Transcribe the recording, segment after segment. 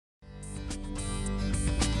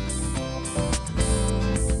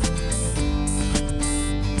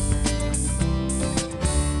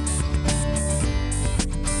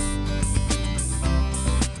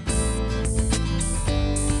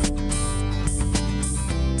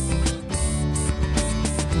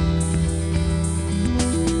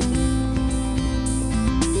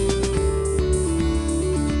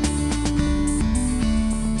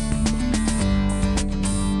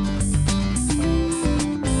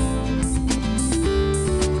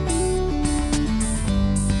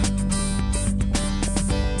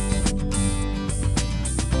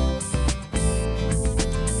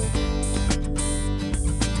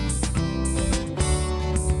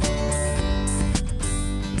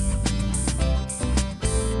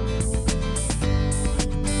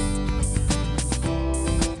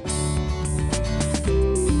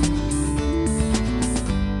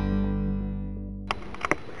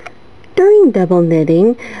doing double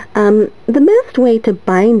knitting, the best way to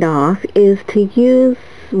bind off is to use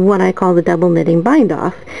what I call the double knitting bind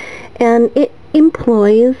off. And it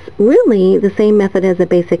employs really the same method as a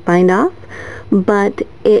basic bind off, but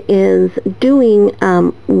it is doing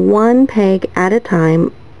one peg at a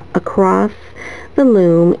time across the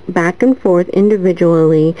loom, back and forth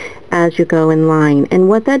individually as you go in line. And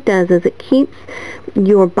what that does is it keeps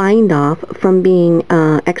your bind off from being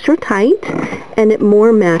extra tight, and it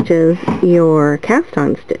more matches your cast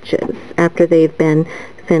on stitches after they've been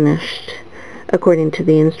finished according to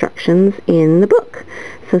the instructions in the book.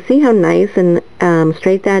 So see how nice and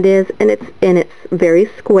straight that is, and it's very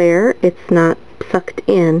square. It's not sucked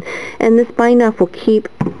in, and this bind off will keep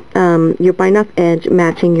your bind off edge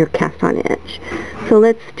matching your cast on edge. So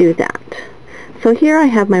let's do that. So here I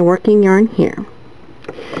have my working yarn here.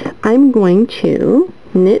 I'm going to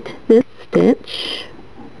knit this stitch.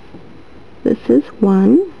 This is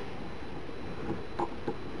one,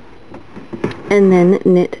 and then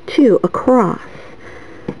knit two across.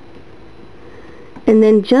 And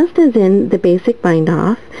then just as in the basic bind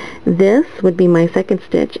off, this would be my second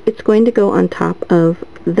stitch. It's going to go on top of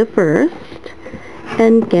the first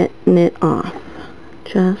and get knit off,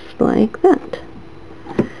 just like that.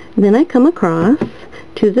 Then I come across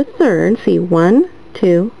to the third, see 1,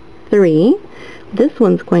 2, 3. This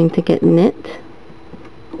one's going to get knit,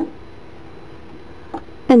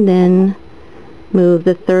 and then move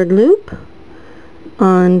the third loop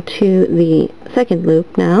onto the second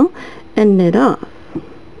loop now and knit off.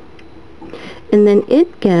 And then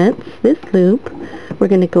it gets this loop. We're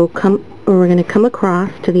going to come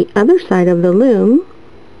across to the other side of the loom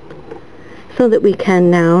so that we can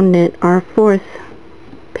now knit our fourth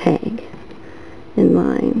peg in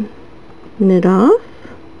line. Knit off,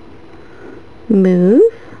 move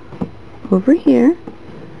over here,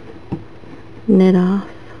 knit off,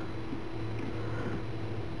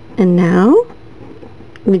 and now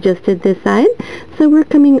we just did this side, so we're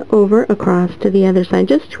coming over across to the other side.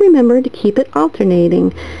 Just remember to keep it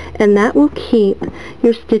alternating, and that will keep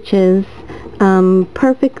your stitches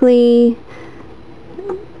perfectly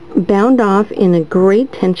bound off in a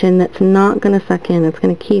great tension that's not going to suck in. It's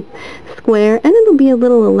going to keep square, and it'll be a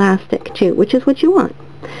little elastic too, which is what you want.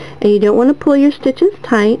 And you don't want to pull your stitches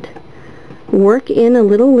tight. Work in a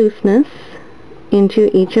little looseness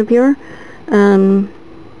into each of your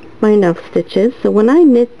bind off stitches. So when I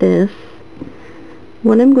knit this,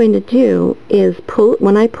 what I'm going to do is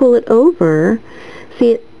when I pull it over,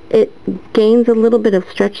 see it gains a little bit of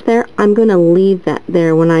stretch there. I'm going to leave that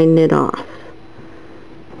there when I knit off.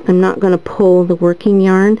 I'm not going to pull the working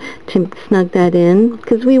yarn to snug that in,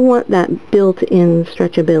 because we want that built-in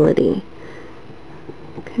stretchability.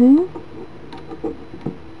 Okay.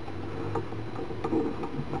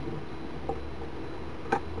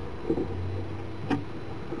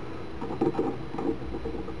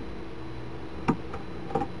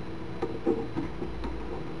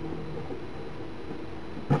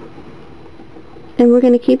 And we're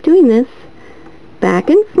going to keep doing this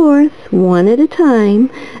back and forth, one at a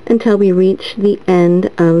time, until we reach the end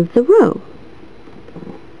of the row.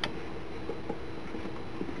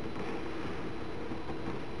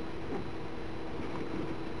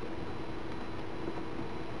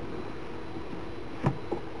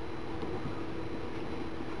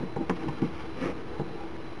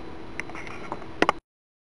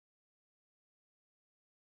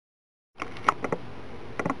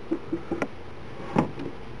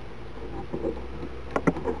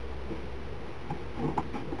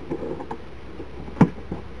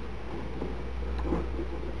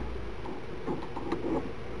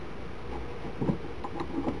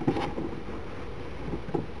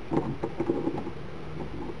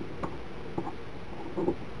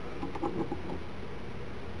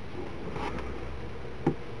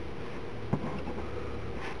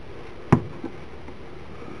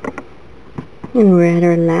 And we're at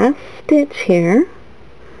our last stitch here,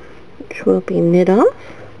 which will be knit off,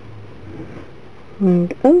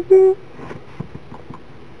 and over,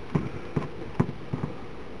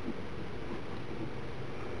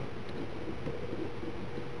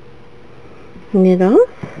 knit off,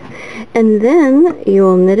 and then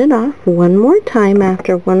you'll knit it off one more time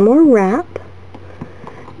after one more wrap.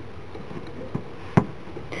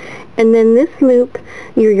 And then this loop,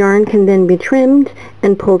 your yarn can then be trimmed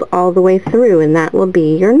and pulled all the way through, and that will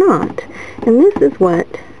be your knot. And this is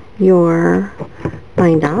what your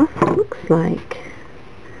bind off looks like.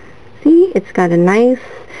 See, it's got a nice,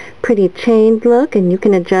 pretty chained look, and you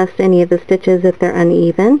can adjust any of the stitches if they're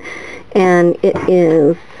uneven. And it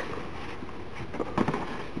is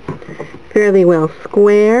fairly well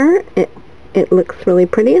square. it looks really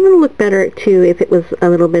pretty, and it'll look better too if it was a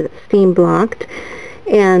little bit steam blocked.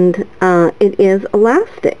 And it is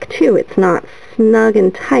elastic too. It's not snug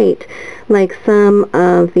and tight like some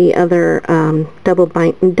of the other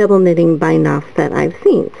double knitting bind-offs that I've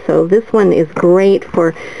seen. So this one is great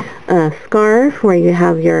for a scarf where you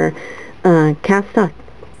have your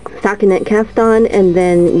stockinette cast on, and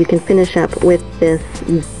then you can finish up with this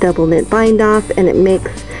double knit bind-off, and it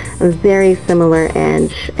makes a very similar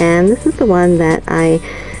edge. And this is the one that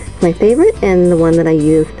my favorite, and the one that I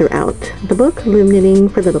use throughout the book, Loom Knitting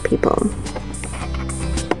for Little People.